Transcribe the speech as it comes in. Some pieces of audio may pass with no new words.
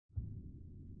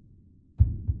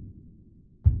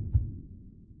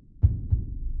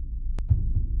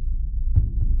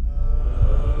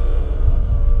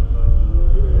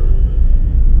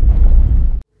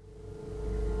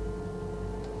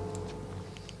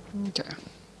Okay.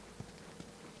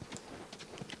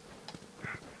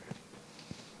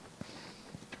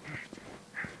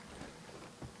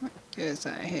 Guess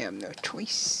I have no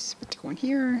choice but to go in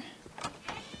here.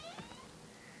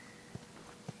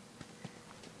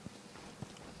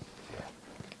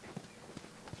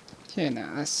 Okay,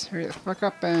 now let's hurry the fuck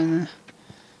up and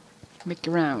make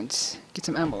the rounds. Get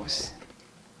some ammos.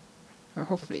 Or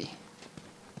hopefully.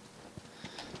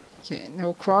 Okay,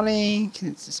 no crawling,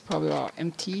 'cause it's probably all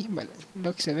empty by the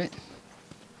looks of it.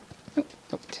 Oh,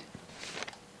 nope.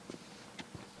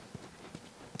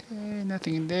 Okay,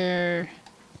 nothing in there.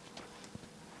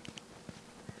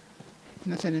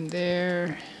 Nothing in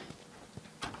there.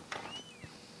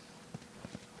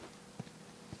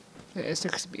 This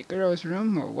looks to be a girl's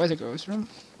room, or was a girl's room.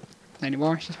 Not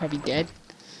anymore, she's probably dead.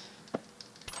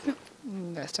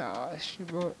 That's all she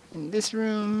wrote in this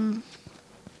room.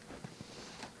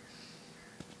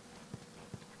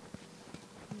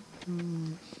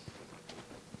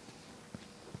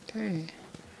 Okay.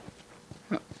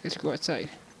 Oh, let's go outside.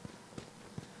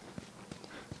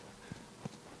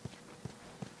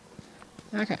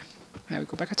 Okay, now we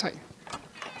go back outside.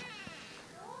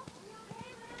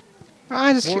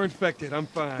 I just More infected, I'm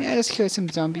fine. yeah, just killed some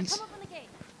zombies. Come open the gate.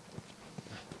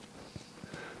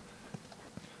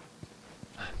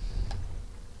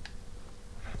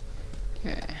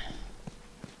 Okay.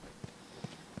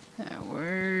 Now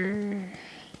we're...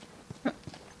 Oh.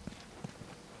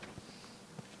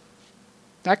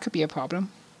 That could be a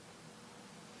problem.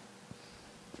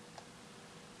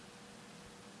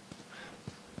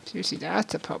 Seriously,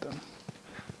 that's a problem.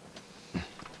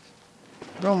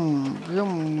 Boom,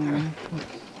 boom.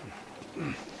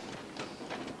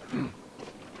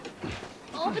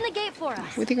 Open the gate for us.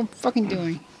 What do you think I'm fucking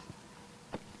doing?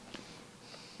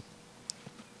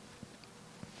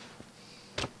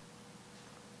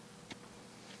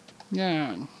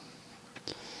 Yeah.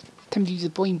 Time to use the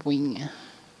boing boing.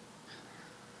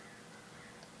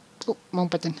 Oh, wrong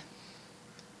button.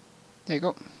 There you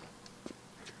go.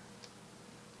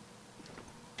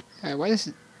 What is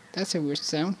it? That's a weird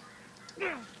sound.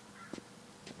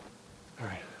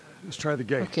 Alright, let's try the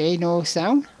gate. Okay, no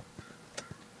sound.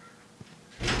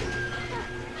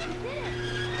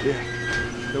 Yeah,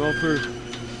 come on through.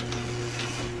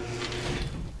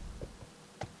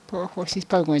 Poor horse, he's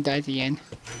probably going to die at the end.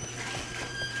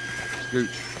 Scooch.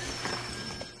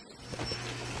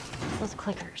 Those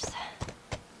clickers.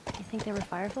 You think they were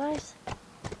fireflies?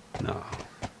 No.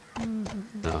 No,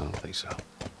 I don't think so.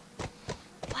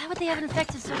 Why would they have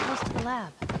infected so close to the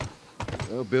lab?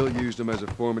 Well, Bill used them as a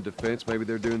form of defense. Maybe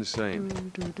they're doing the same.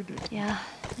 Yeah,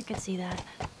 I could see that.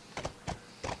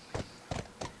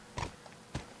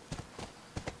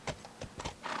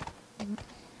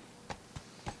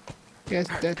 Guess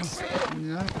that's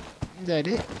not... Is that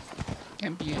it?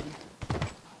 Can't be it.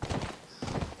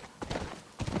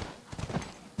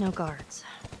 No guards.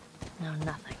 No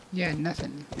nothing. Yeah,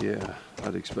 nothing. Yeah,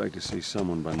 I'd expect to see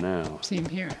someone by now. Same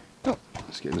here. Oh,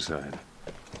 Let's get inside.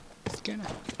 it's gonna...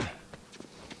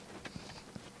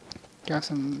 Got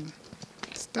some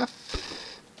stuff.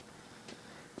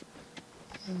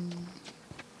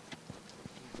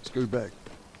 Scoot back.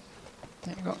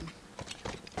 There you go.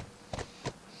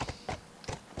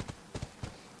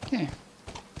 Okay.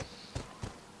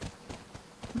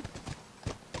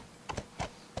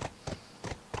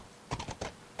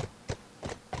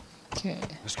 Okay.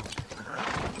 Let's go.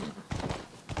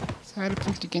 So how to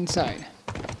put it inside?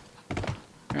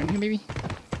 Around here, maybe?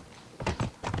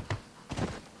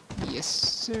 Yes,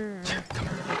 sir.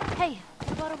 Hey,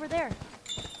 what about over there?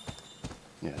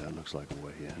 Yeah, that looks like a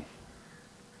way in.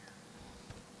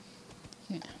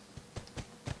 Yeah.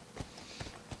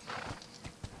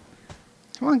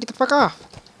 Come on, get the fuck off!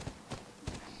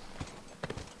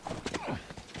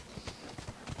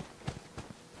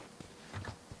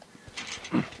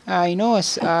 You know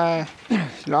it's,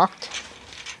 locked.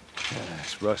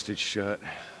 It's rusted shut.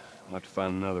 I'll have to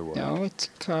find another way. No, it's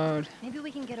called... Maybe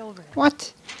we can get over it.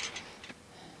 What?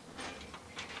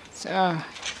 It's, okay.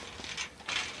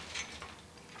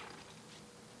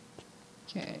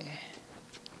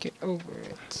 Get over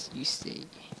it, you see.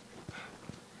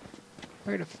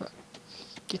 Where the fuck?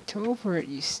 Get over it,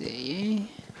 you see,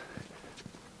 eh?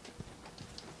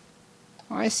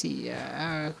 Oh, I see,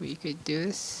 we could do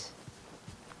this.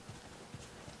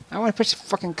 I want to push the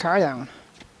fucking car down.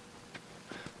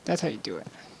 That's how you do it.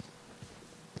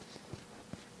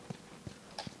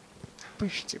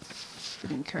 Push the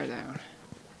freaking car down.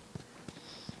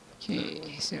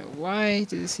 Okay, so why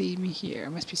does it see me here?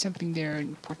 Must be something there of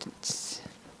importance.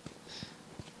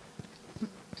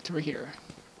 It's over here.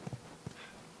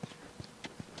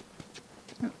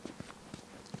 Oh.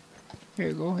 Here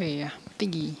we go. Hey,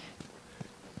 thingy.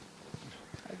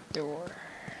 A door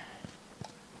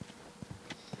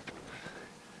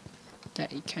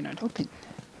that you cannot open.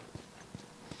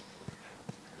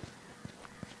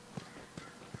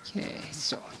 Okay,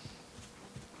 so.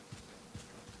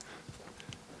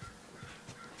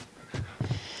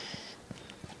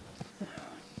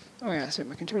 Oh yeah, so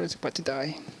my controller's about to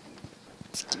die.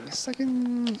 Just give me a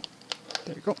second.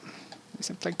 There you go. At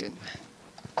least I'm plugged in.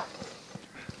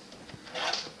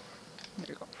 There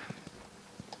you go.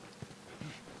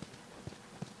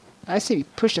 I say we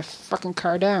push the fucking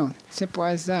car down. Simple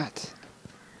as that.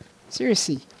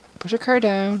 Seriously. Push the car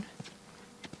down.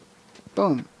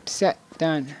 Boom. Set.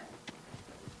 Done.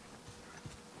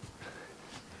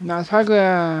 Now it's probably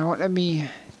won't let me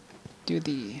do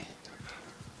the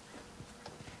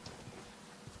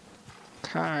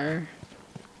car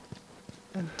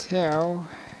until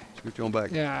Scoot your own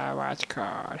back. yeah, watch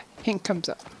card. Hint comes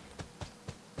up.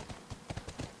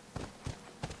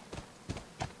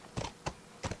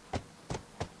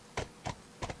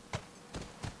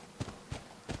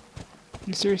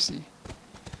 Seriously,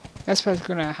 that's what's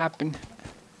gonna happen.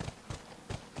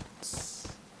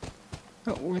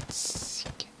 Oh, what's?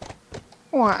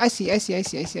 Oh, I see. Oh, I see.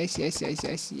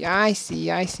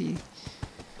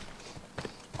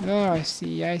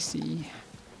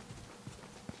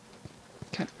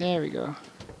 There we go.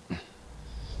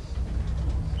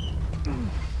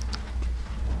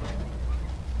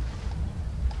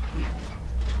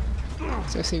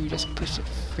 So I say we just push the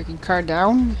freaking car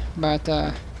down, but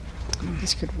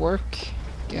this could work,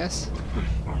 I guess.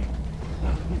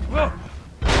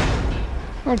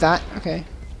 Or that, okay.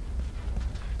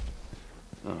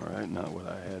 Alright, not what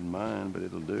I had in mind, but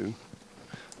it'll do.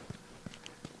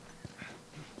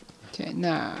 Okay,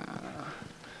 now.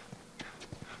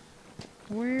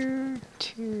 Where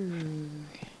to?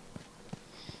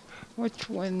 Which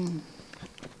one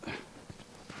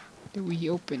do we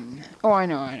open? Oh, I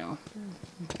know. I know.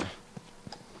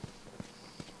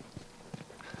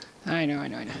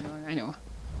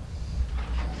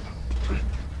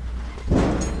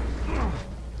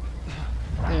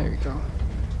 There we go.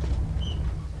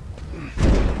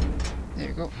 There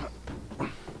we go.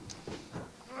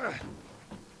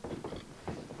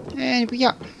 And we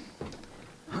up.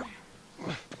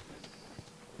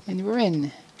 And we're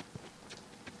in.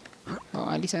 Oh,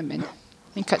 at least I'm in.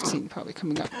 And cutscene probably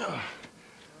coming up.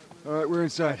 All right, we're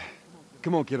inside.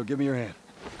 Come on, kiddo, give me your hand.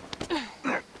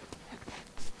 There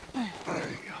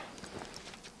you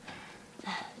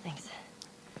go. Thanks.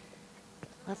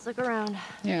 Let's look around.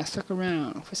 Yeah, let's look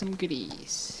around for some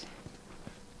goodies.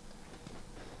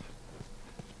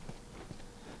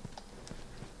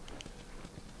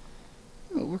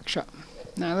 Oh, workshop.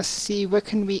 Now let's see what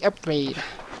can we upgrade.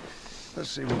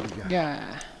 Let's see what we got.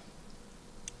 Yeah.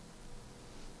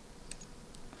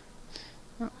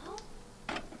 Oh.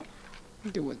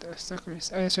 Do with the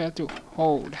suckers. Oh, that's what I have to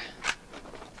hold.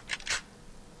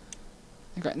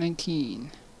 I got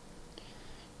 19.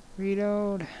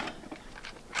 Reload.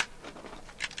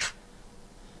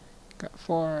 Got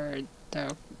 4.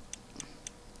 Yeah.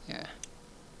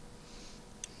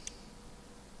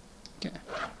 Okay.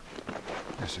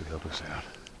 This should help us out.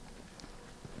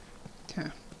 Okay.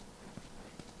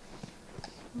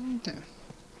 Okay.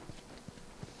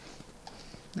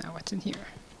 Now what's in here?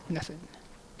 Nothing.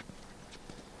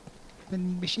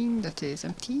 Vending machine that is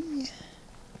empty.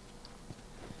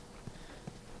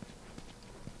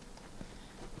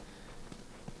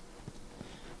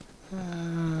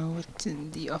 What's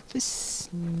in the office?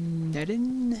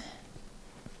 Nothing.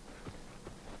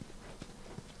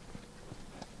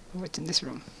 What's in this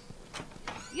room?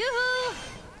 Yoo-hoo!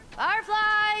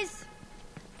 Fireflies!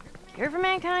 Cure for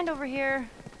mankind over here.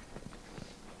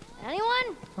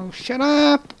 Anyone? Oh, shut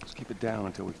up! Let's keep it down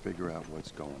until we figure out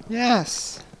what's going on.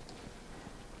 Yes!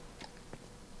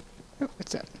 Oh,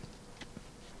 what's that?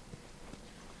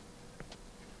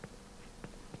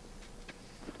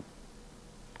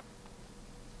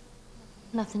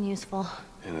 Nothing useful.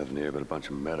 Ain't nothing here but a bunch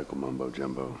of medical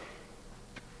mumbo-jumbo.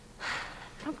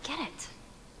 I don't get it.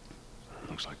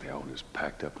 Looks like they all just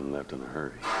packed up and left in a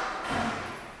hurry.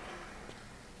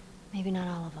 Maybe not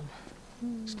all of them.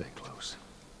 Stay close.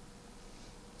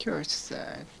 Curious,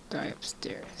 guy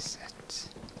upstairs.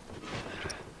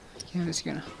 Yeah, I'm just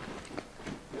gonna.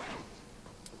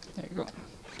 There you go.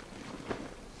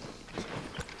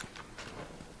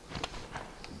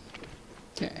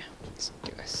 Okay, let's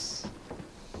do this.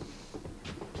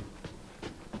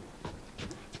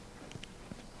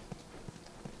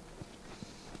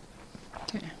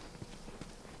 Okay.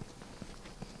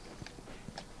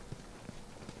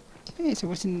 Okay, so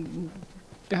what's in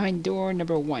behind door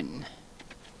number 1?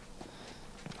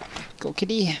 Go,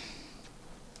 kitty.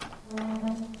 There are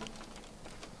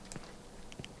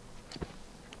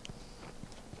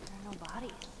no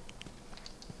bodies.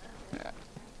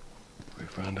 We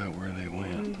found out where they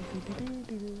went.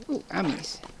 Ooh,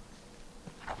 ammies.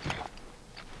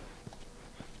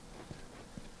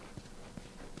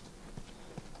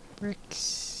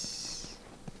 Bricks.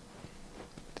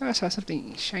 Thought I saw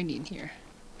something shiny in here.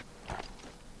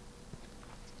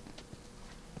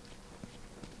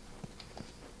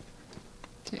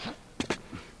 Okay.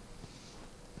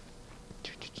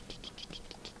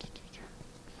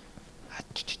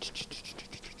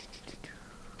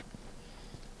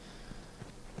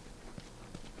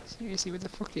 Seriously, where the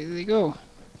fuck did they go?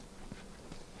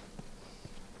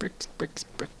 Bricks, bricks,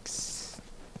 bricks.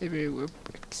 Everywhere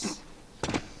bricks.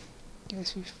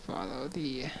 Guess we follow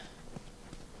the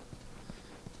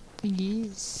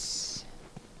thingies.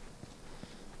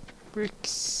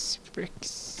 Bricks,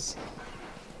 bricks.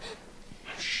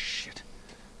 Shit.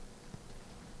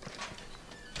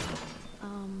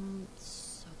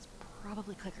 So it's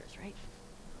probably clickers, right?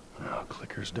 No,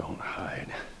 clickers don't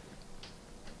hide.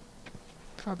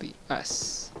 Probably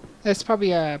us. That's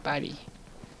probably a body.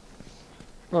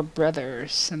 Or brother or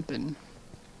something.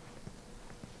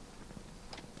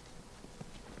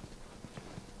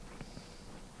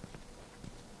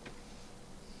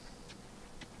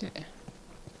 Yeah.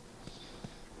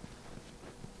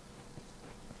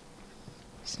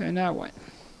 So now what?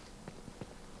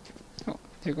 Oh,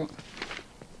 there you go.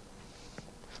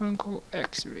 Funko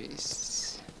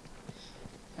X-rays.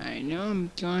 I know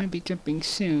I'm going to be jumping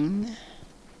soon.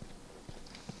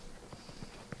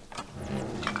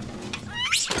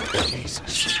 Jesus.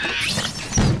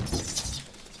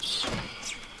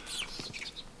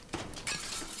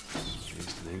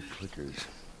 These ain't clickers.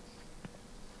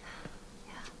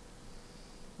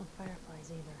 No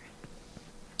fireflies either.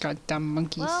 Goddamn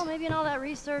monkeys. Well, maybe in all that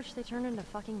research, they turned into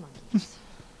fucking monkeys.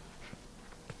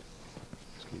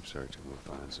 Let's keep searching.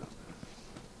 We'll find something.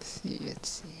 Let's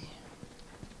see.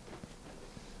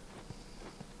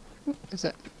 What is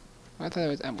that? Oh, I thought it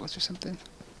was ambulance or something.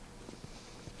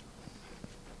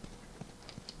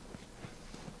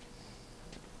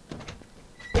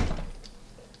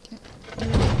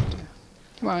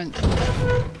 Come on. You're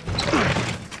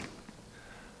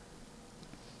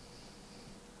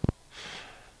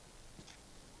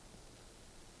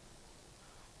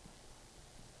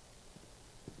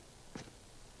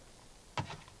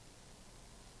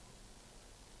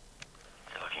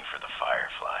looking for the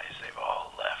fireflies. They've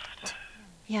all left.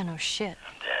 Yeah, no shit.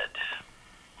 I'm dead.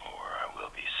 Or I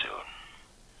will be soon.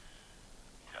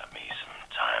 Got me some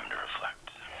time to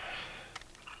reflect.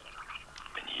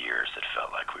 Been years that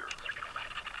felt like we were...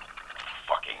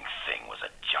 fucking thing was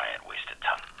a giant wasted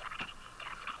time.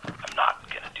 I'm not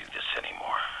gonna do this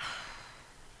anymore.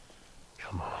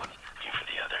 Come on. Looking for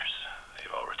the others.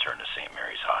 They've all returned to St.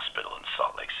 Mary's Hospital in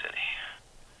Salt Lake City.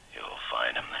 You'll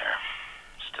find them there.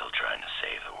 Still trying to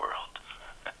save the world.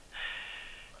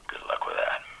 Good luck with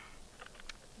that.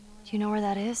 Do you know where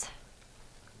that is?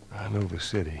 I know the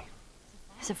city.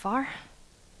 Is it far?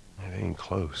 It ain't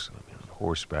close. I mean, on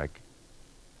horseback.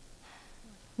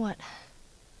 What?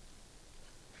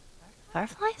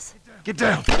 Fireflies? Get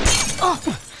down! Oh!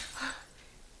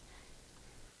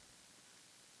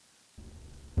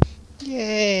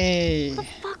 Yay! What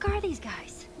the fuck are these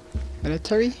guys?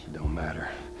 Military? Don't matter.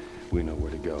 We know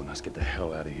where to go. Now let's get the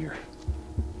hell out of here.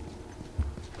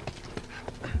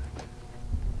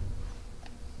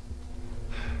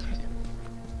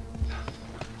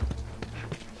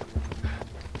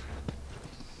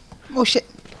 Oh shit!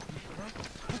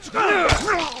 Shit,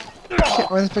 I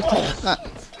wasn't expecting that.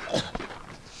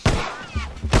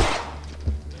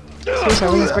 Seriously, I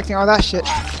wasn't expecting all that shit.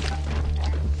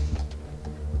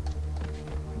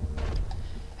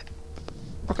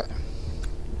 Okay.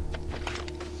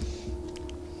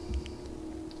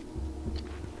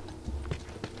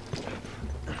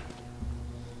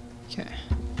 Okay.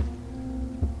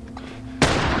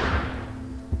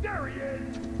 There he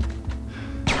is!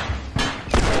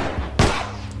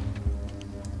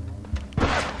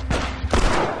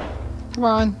 Come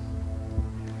on.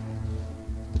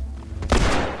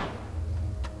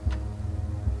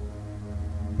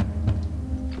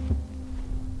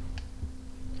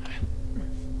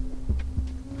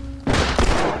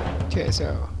 Okay,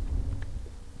 so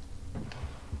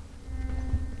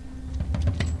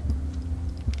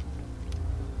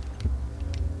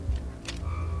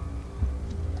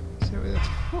with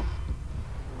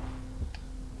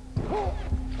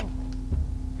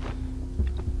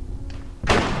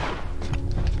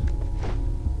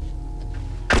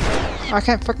I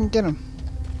can't fucking get him.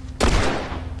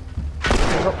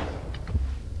 There we go.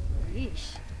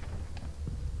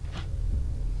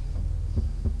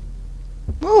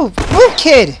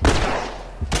 kid!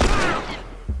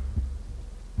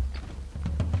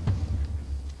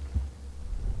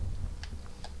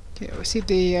 Okay, let's see if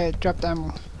they dropped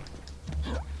ammo.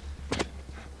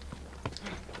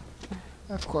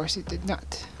 Of course it did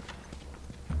not.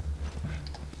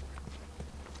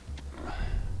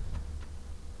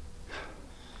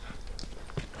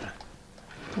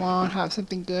 Come on, have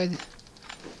something good.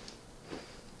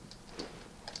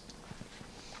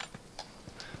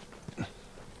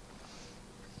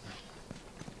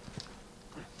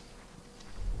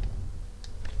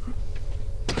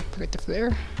 Forget the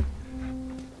flare.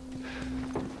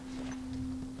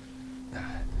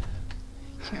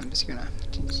 Okay, I'm just gonna.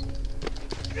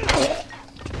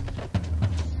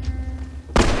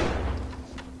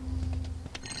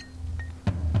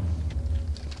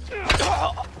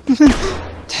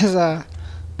 There's a.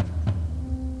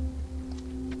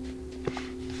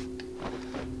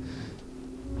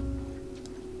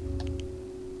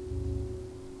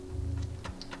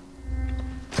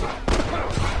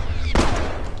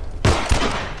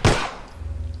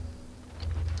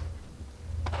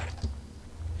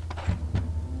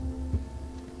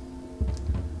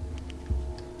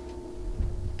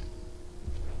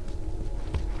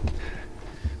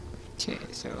 Okay,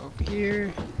 so over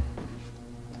here.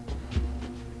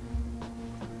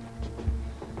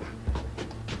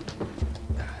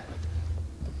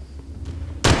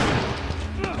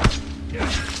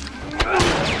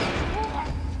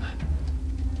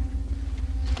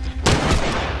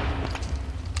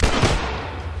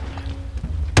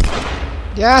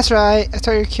 Yeah, that's right. That's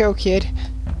how you kill, kid.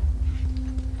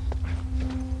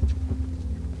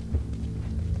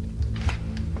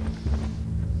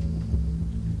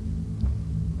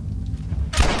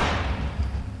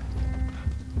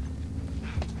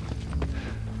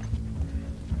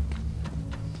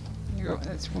 There you go.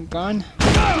 That's one gone. You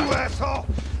asshole!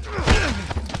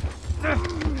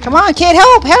 Come on, kid!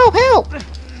 Help! Help! Help!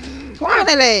 Come on,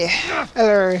 LA!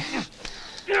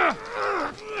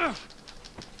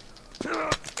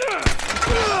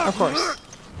 Of course.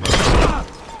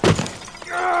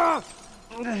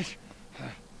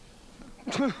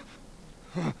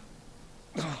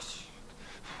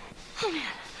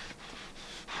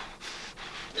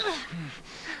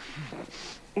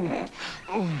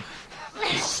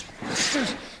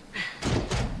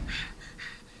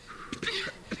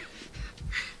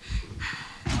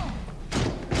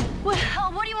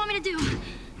 What do you want me to do?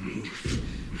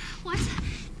 What?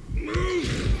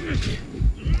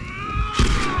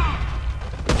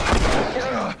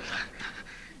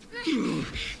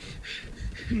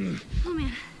 Oh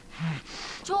man.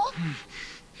 Joel? I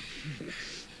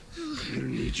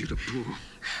don't need you to pull.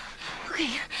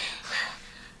 Okay.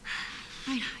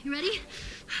 Alright, you ready?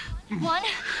 1,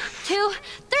 2,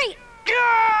 3!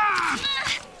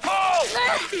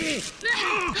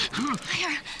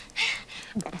 Here.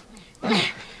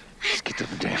 Let's get to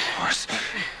the damn horse.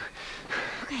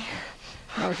 Okay.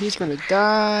 Oh, he's gonna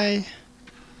die.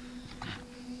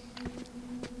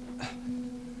 I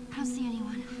don't see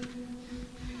anyone.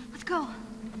 Let's go.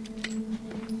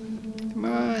 Come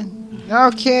on.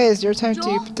 No, kids, your time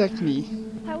Joel? to protect me.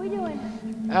 How we doing?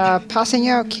 Passing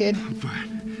out, kid. I'm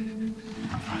fine.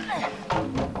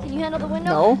 Can you handle the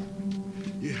window? No.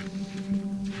 Yeah.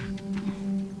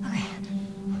 Okay.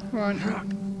 Come on.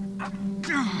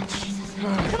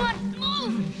 Come on,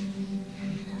 move!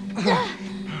 I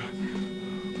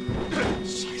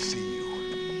see you.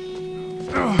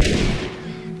 Come on.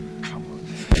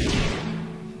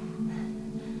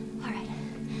 Alright.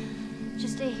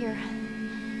 Just stay here.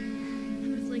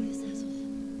 I'm gonna flank this asshole.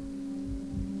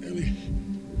 Ellie.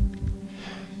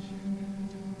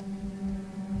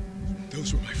 Those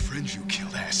were my friends you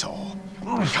killed, asshole.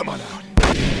 Come on out.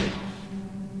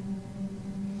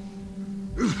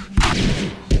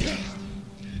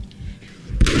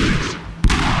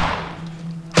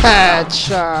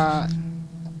 Headshot.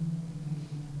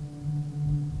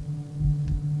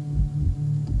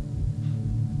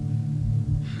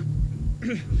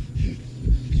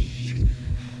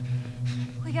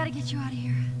 We gotta get you out of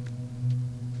here.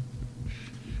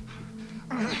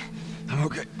 I'm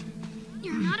okay.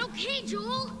 You're not okay,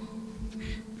 Joel!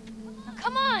 Now,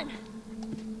 come on!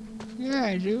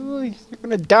 Yeah, Julie. You're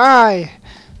gonna die.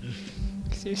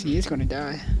 Seriously, he's gonna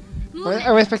die. Move I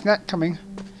it. was expecting that coming.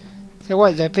 So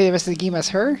what, did I play the rest of the game as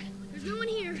her? There's no one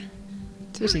here.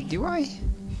 Seriously, do I?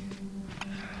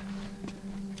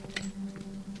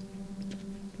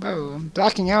 Whoa, I'm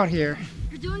blacking out here.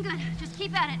 You're doing good. Just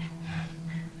keep at it.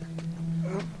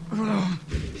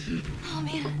 Oh,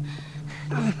 man.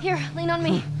 Here, lean on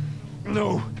me.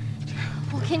 No.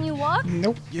 Well, can you walk?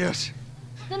 Nope. Yes.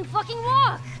 Then fucking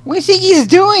walk! What do you think he's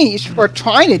doing? Or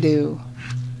trying to do?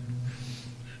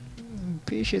 I'm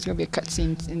pretty sure it's gonna be a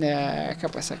cutscene in a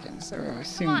couple of seconds or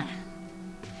soon. Come on.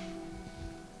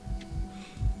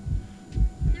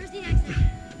 There's the exit.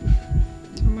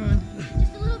 Come on.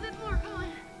 Just a little bit more. Come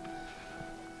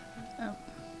on.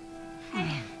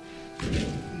 Hey.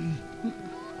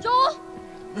 Joel?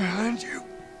 Behind you.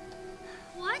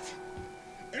 What?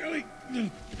 Ellie.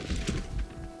 Am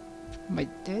I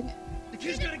dead? The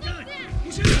kid's got a gun.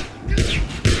 Oh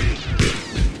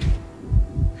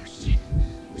shit.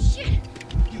 Oh shit.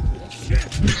 You little shit.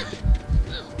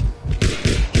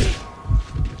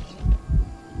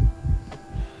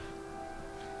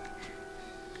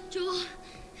 Joel.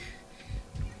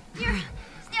 Here.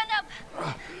 Stand up.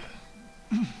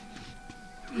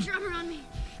 Put your arm around me.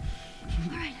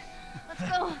 Alright. Let's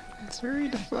go. Let's hurry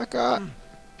the fuck up.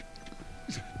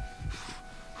 I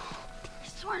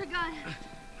swear to God.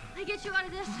 I get you out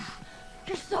of this.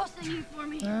 You're so singing for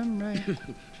me. Alright.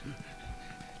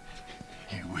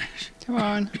 You wish. Come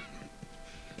on.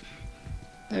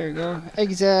 There we go.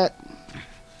 Exit.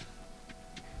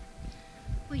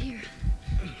 Wait here.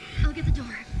 I'll get the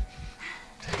door.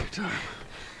 Take your time.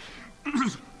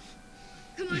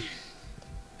 Come on.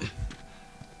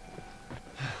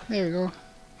 There we go.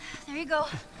 There you go.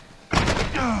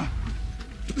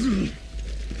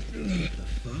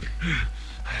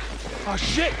 Oh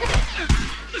shit!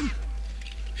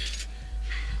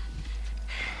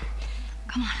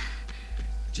 Come on.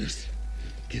 Just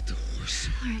get the horse.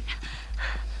 All right.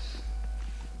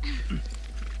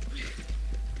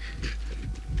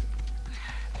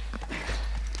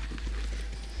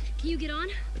 Can you get on?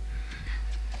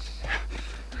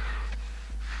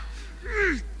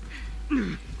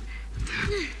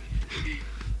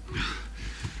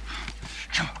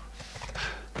 Come on.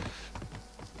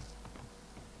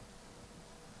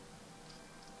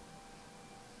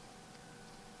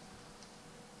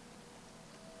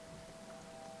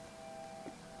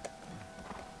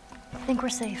 I think we're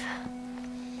safe.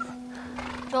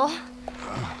 Joel?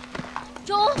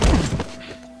 Joel?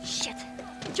 Shit.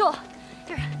 Joel,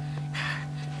 here.